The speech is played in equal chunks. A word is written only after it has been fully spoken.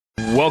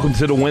welcome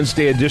to the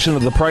Wednesday edition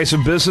of The Price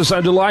of Business.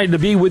 I'm delighted to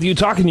be with you,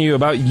 talking to you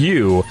about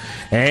you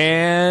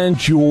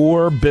and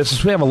your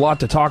business. We have a lot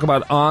to talk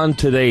about on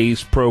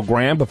today's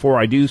program. Before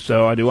I do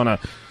so, I do want to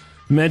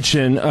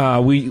mention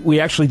we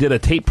actually did a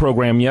tape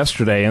program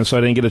yesterday, and so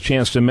I didn't get a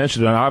chance to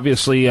mention it. And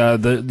obviously,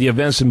 the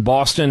events in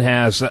Boston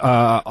has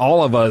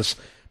all of us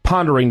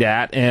pondering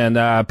that,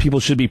 and people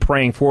should be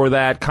praying for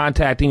that,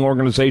 contacting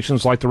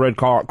organizations like the Red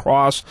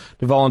Cross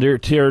to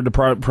volunteer to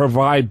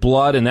provide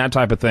blood and that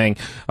type of thing.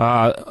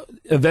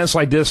 Events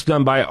like this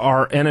done by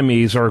our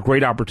enemies are a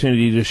great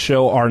opportunity to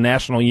show our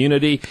national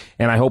unity,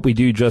 and I hope we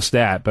do just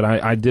that. But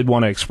I did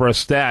want to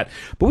express that.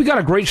 But we got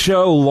a great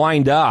show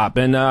lined up,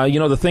 and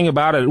the thing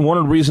about it, one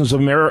of the reasons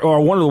one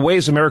of the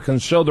ways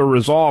Americans show their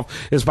resolve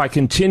is by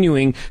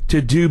continuing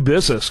to do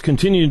business,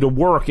 continuing to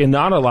work, and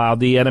not allow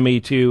the enemy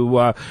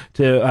to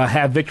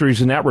have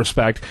victories in that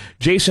respect.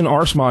 Jason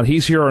Arcemont,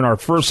 he's here in our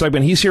first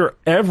segment. He's here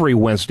every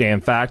Wednesday,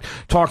 in fact,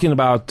 talking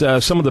about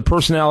some of the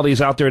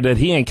personalities out there that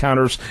he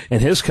encounters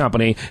in his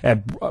company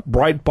at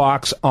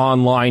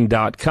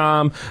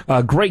brightboxonline.com.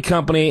 A great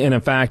company, and in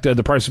fact,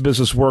 The Price of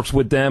Business works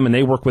with them, and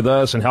they work with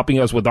us and helping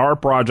us with our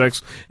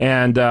projects,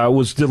 and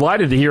was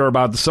delighted to hear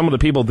about some of the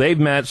people they've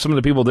met, some of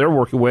the people they're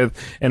working with,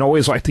 and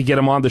always like to get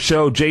them on the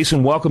show.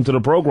 Jason, welcome to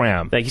the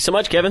program. Thank you so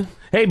much, Kevin.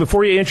 Hey,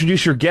 before you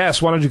introduce your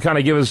guest, why don't you kind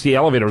of give us the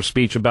elevator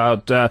speech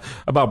about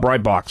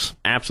Brightbox?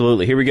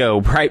 Absolutely. Here we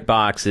go.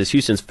 Brightbox is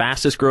Houston's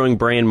fastest growing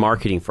brand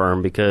marketing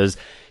firm because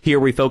here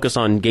we focus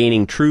on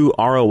gaining true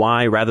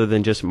ROI rather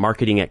than just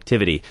marketing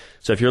activity.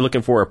 So if you're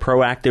looking for a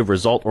proactive,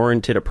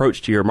 result-oriented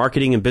approach to your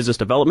marketing and business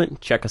development,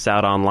 check us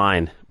out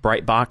online,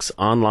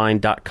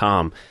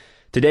 brightboxonline.com.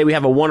 Today we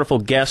have a wonderful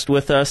guest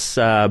with us.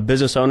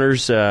 Business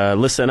owners,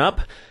 listen up.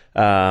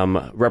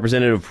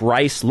 Representative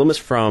Rice Lummis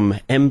from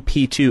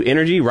MP2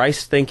 Energy.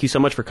 Rice, thank you so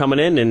much for coming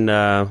in, and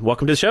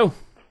welcome to the show.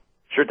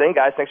 Sure thing,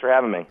 guys. Thanks for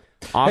having me.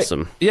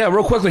 Awesome. Hey, yeah,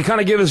 real quickly,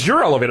 kind of give us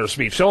your elevator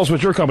speech. Tell us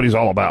what your company's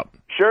all about.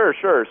 Sure.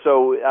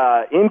 So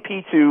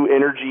MP2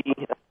 Energy,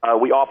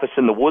 we office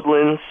in the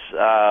Woodlands.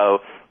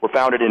 We're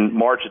founded in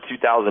March of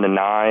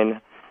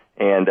 2009,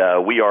 and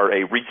we are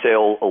a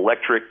retail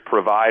electric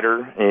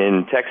provider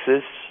in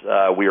Texas.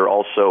 We are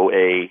also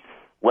a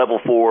Level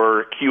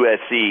 4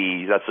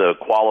 QSE. That's a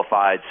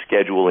qualified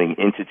scheduling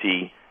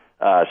entity.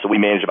 So we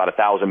manage about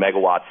 1,000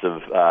 megawatts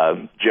of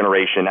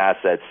generation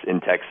assets in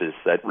Texas.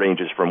 That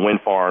ranges from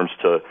wind farms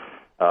to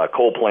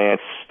coal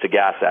plants to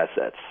gas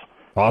assets.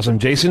 Awesome.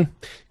 Jason?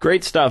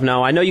 Great stuff.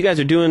 Now, I know you guys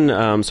are doing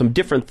some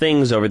different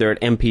things over there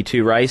at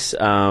MP2 Rice.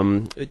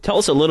 Tell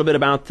us a little bit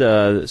about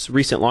the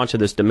recent launch of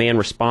this demand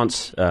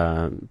response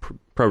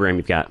program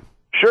you've got.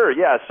 Sure,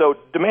 yeah. So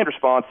demand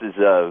response is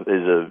a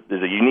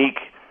unique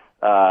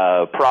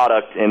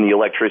product in the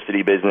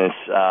electricity business.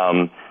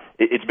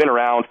 It's been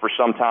around for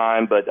some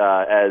time, but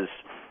as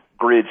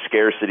grid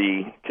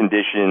scarcity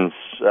conditions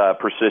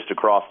persist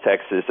across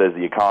Texas as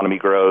the economy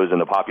grows and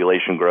the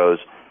population grows,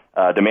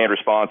 demand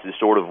response is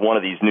sort of one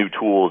of these new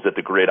tools that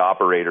the grid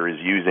operator is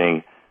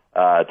using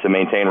to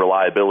maintain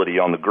reliability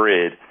on the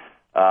grid.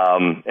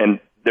 And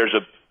there's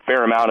a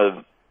fair amount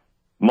of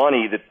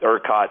money that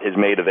ERCOT has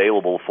made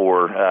available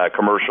for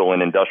commercial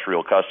and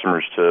industrial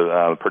customers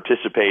to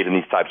participate in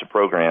these types of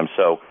programs.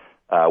 So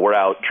we're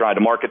out trying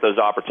to market those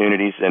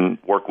opportunities and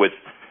work with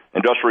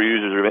industrial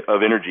users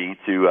of energy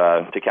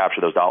to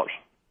capture those dollars.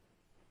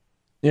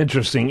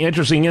 Interesting.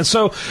 And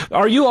so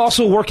are you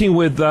also working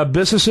with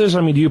businesses?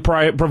 I mean, do you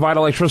provide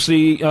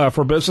electricity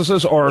for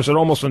businesses, or is it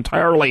almost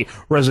entirely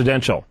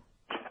residential?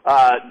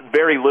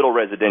 Very little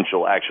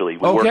residential, actually.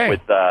 We work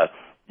with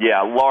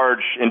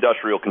large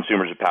industrial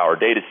consumers of power,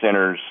 data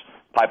centers,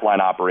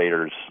 pipeline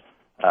operators,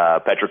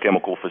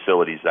 petrochemical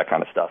facilities, that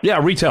kind of stuff. Yeah,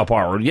 retail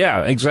power.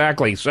 Yeah,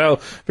 exactly. So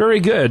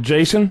very good.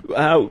 Jason?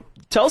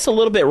 Tell us a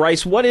little bit,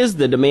 Rice, what is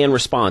the demand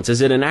response?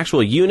 Is it an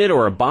actual unit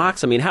or a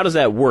box? I mean, how does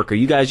that work? Are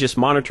you guys just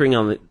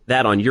monitoring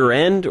that on your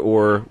end,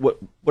 or what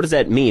does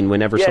that mean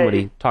whenever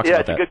somebody talks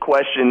about that? Yeah, it's a good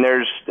question.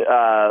 There's,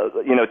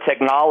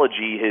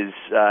 technology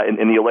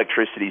in the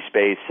electricity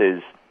space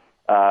has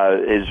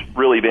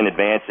really been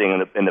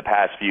advancing in the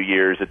past few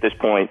years. At this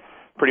point,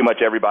 pretty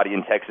much everybody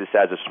in Texas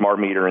has a smart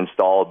meter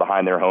installed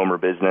behind their home or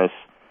business.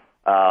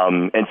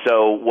 And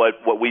so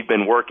what we've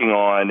been working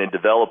on and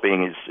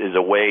developing is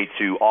a way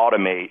to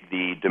automate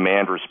the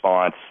demand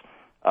response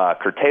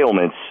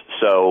curtailments.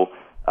 So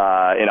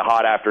in a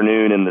hot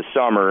afternoon in the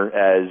summer,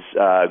 as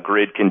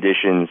grid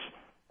conditions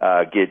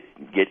get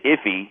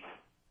iffy,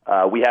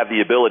 we have the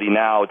ability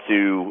now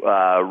to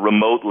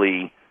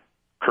remotely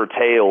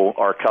curtail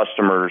our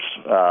customers'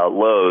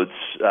 loads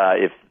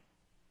if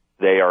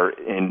they are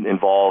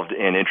involved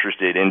and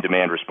interested in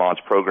demand response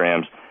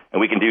programs.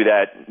 And we can do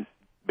that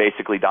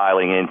basically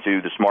dialing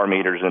into the smart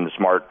meters and the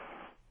smart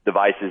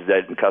devices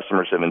that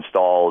customers have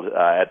installed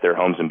at their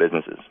homes and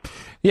businesses.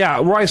 Yeah,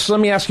 Rice, let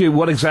me ask you,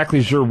 what exactly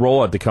is your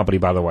role at the company,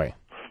 by the way?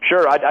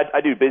 Sure, I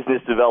do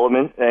business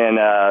development, and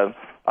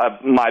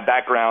my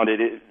background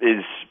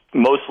is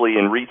mostly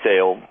in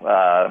retail,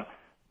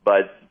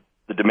 but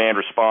the demand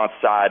response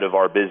side of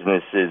our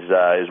business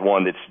is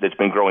one that's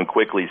been growing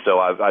quickly. So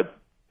I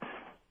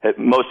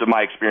most of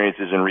my experience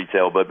is in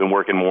retail, but been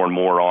working more and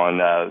more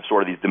on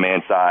sort of these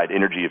demand-side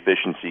energy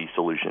efficiency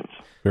solutions.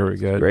 Very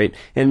good. Great.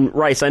 And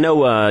Rice, I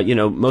know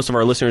most of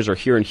our listeners are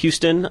here in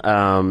Houston,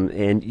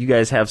 and you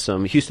guys have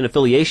some Houston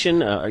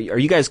affiliation. Are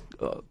you guys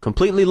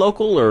completely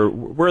local, or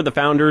where are the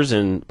founders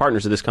and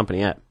partners of this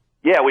company at?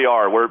 Yeah, we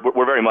are.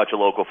 We're very much a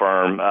local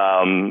firm.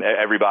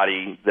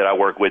 Everybody that I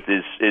work with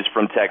is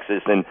from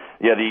Texas, and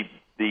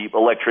the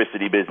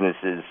electricity business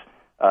is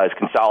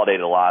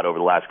consolidated a lot over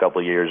the last couple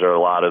of years. There are a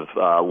lot of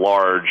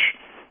large,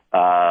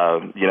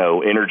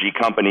 energy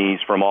companies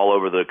from all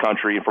over the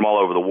country and from all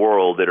over the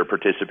world that are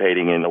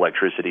participating in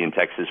electricity in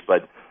Texas.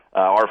 But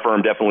our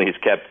firm definitely has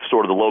kept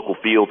sort of the local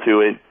feel to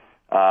it,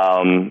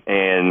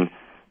 and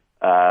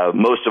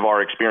most of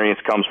our experience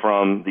comes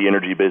from the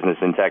energy business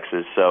in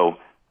Texas. So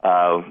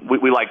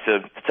we like to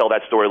tell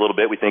that story a little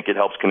bit. We think it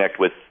helps connect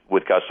with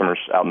customers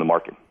out in the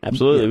market.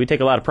 Absolutely. We take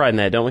a lot of pride in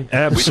that, don't we?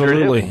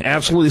 Absolutely. We sure do.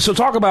 Absolutely. So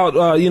talk about,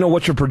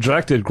 what your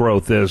projected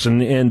growth is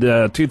in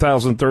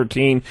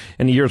 2013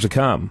 and the years to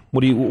come. What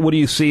do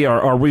you see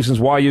are reasons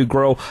why you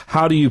grow?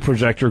 How do you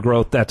project your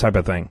growth? That type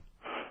of thing.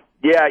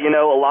 Yeah,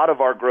 a lot of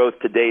our growth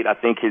to date, I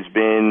think, has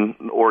been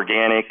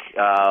organic.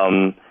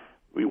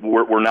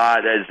 We're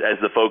not, as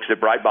the folks at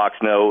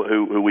Brightbox know,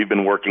 who we've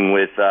been working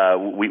with,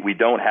 we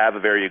don't have a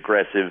very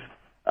aggressive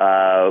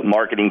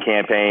marketing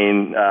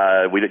campaign.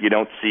 You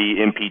don't see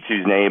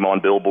MP2's name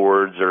on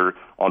billboards or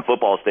on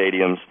football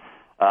stadiums.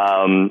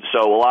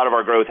 So a lot of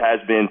our growth has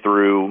been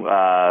through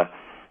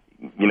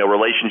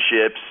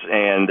relationships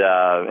and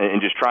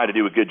just trying to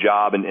do a good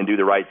job and do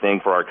the right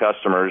thing for our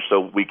customers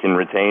so we can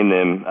retain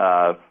them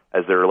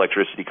as their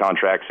electricity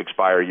contracts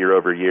expire year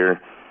over year.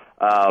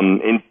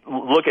 In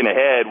looking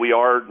ahead, we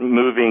are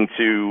moving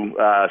to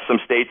some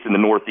states in the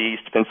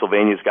Northeast.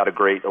 Pennsylvania's got a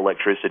great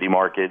electricity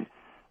market.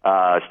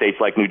 States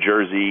like New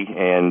Jersey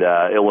and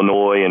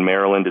Illinois and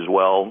Maryland as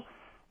well.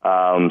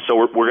 So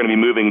we're going to be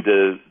moving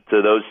to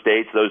those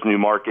states, those new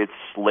markets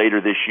later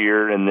this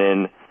year, and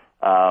then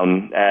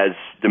as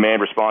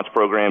demand response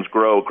programs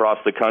grow across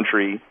the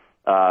country,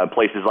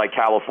 places like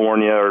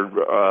California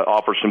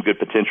offer some good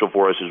potential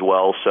for us as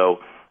well. So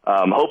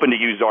hoping to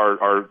use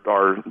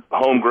our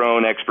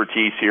homegrown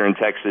expertise here in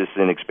Texas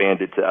and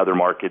expand it to other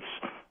markets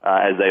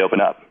as they open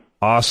up.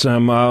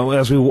 Awesome.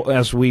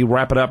 As we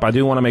wrap it up, I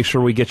do want to make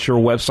sure we get your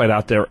website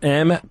out there,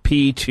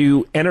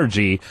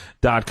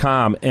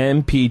 mp2energy.com,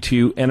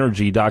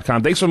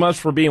 mp2energy.com. Thanks so much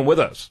for being with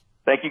us.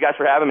 Thank you guys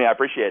for having me. I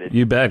appreciate it.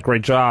 You bet.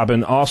 Great job.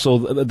 And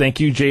also,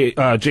 thank you,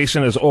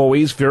 Jason, as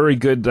always. Very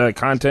good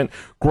content,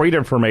 great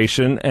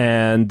information,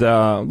 and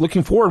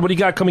looking forward. What do you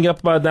got coming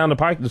up down the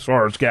pike as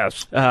far as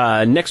guests?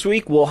 Next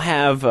week, we'll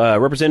have a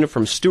representative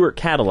from Stewart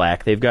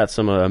Cadillac. They've got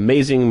some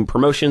amazing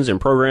promotions and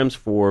programs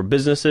for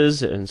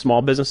businesses and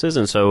small businesses,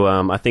 and so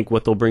I think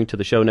what they'll bring to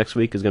the show next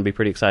week is going to be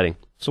pretty exciting.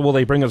 So will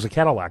they bring us a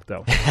Cadillac,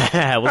 though?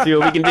 We'll see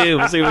what we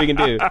can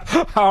do.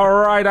 All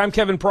right. I'm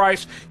Kevin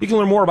Price. You can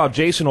learn more about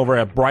Jason over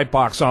at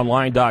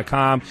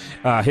brightboxonline.com.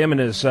 Him and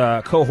his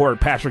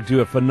cohort, Patrick, do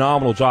a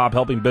phenomenal job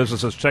helping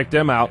businesses. Check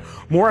them out.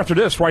 More after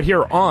this right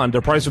here on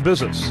The Price of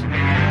Business.